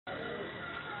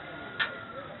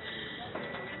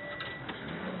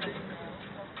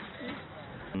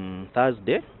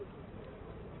Thursday.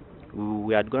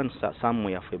 We had gone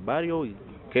somewhere for a burial. We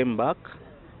came back.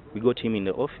 We got him in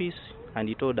the office, and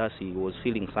he told us he was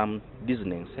feeling some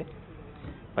dizziness.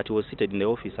 But he was seated in the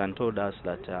office and told us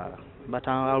that, but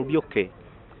I'll be okay.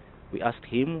 We asked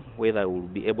him whether we will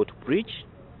be able to preach.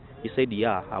 He said,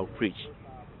 yeah, I'll preach.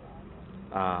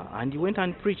 And he went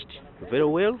and preached very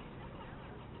well,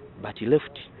 but he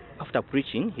left. After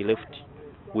preaching, he left.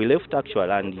 We left actually,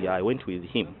 and I went with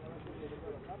him.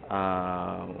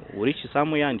 We reached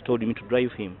somewhere and he told me to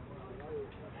drive him.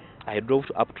 I drove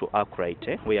up to Arkwright,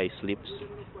 where he sleeps.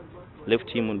 Left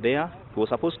him there. He was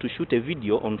supposed to shoot a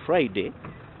video on Friday,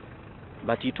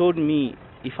 but he told me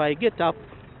if I get up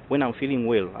when I'm feeling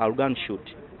well, I'll go and shoot.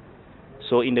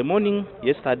 So in the morning,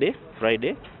 yesterday,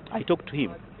 Friday, I talked to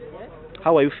him.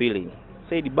 How are you feeling?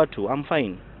 Said, Batu, I'm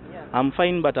fine. I'm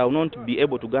fine, but I will not be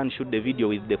able to go and shoot the video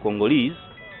with the Congolese.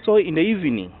 So in the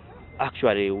evening,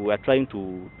 actually, we were trying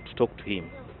to talk to him.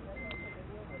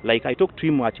 Like I talked to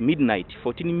him at midnight,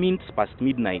 14 minutes past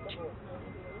midnight.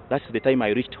 That's the time I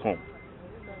reached home.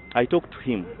 I talked to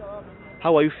him.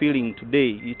 How are you feeling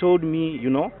today? He told me, you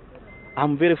know,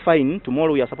 I'm very fine.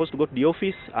 Tomorrow we are supposed to go to the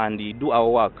office and do our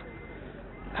work.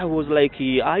 I was like,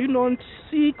 are you not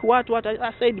sick? What?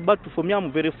 I said, but for me,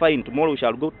 I'm very fine. Tomorrow we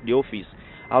shall go to the office.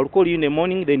 I'll call you in the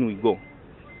morning, then we go.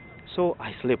 So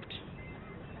I slept.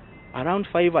 Around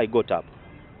 5, I got up.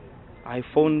 I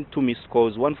phoned 2 missed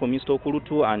calls, one for Mr.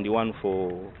 Okurutu and one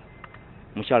for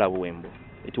Mushala Buwembo.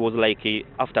 It was like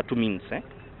after 2 minutes.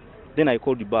 Then I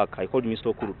called back. I called Mr.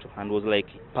 Okurutu and was like,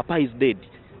 Papa is dead.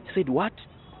 He said, what?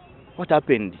 What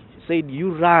happened? He said,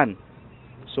 you ran.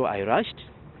 So I rushed,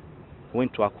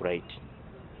 went to Arkwright,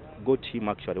 got him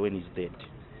actually when he's dead.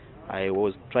 I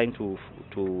was trying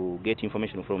to get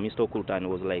information from Mr. Okurutu and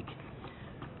was like,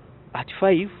 at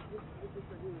 5,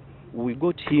 we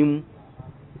got him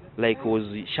like was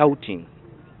shouting.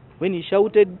 When he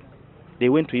shouted, they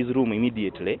went to his room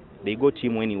immediately. They got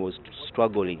him when he was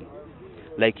struggling.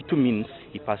 Like 2 minutes,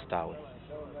 he passed away.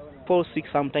 Fall sick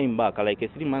sometime back, like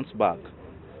 3 months back.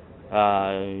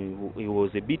 He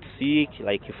was a bit sick,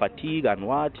 like fatigue and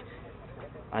what.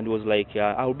 And was like,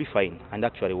 I'll be fine. And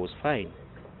actually he was fine.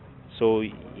 So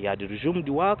he had resumed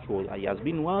work. He has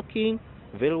been working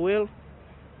very well.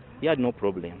 He had no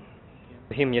problem.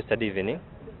 Him yesterday evening,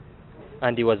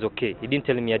 and he was okay. He didn't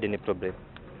tell me he had any problem.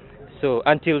 So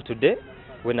until today,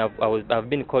 when I've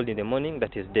been called in the morning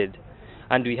that he's dead,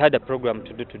 and we had a program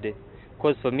to do today.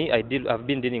 Because for me, I've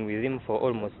been dealing with him for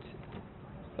almost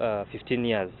 15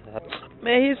 years.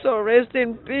 May he so rest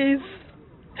in peace.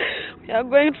 We are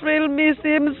going to really miss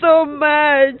him so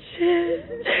much.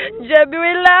 Jabi,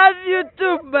 we love you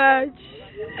too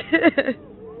much.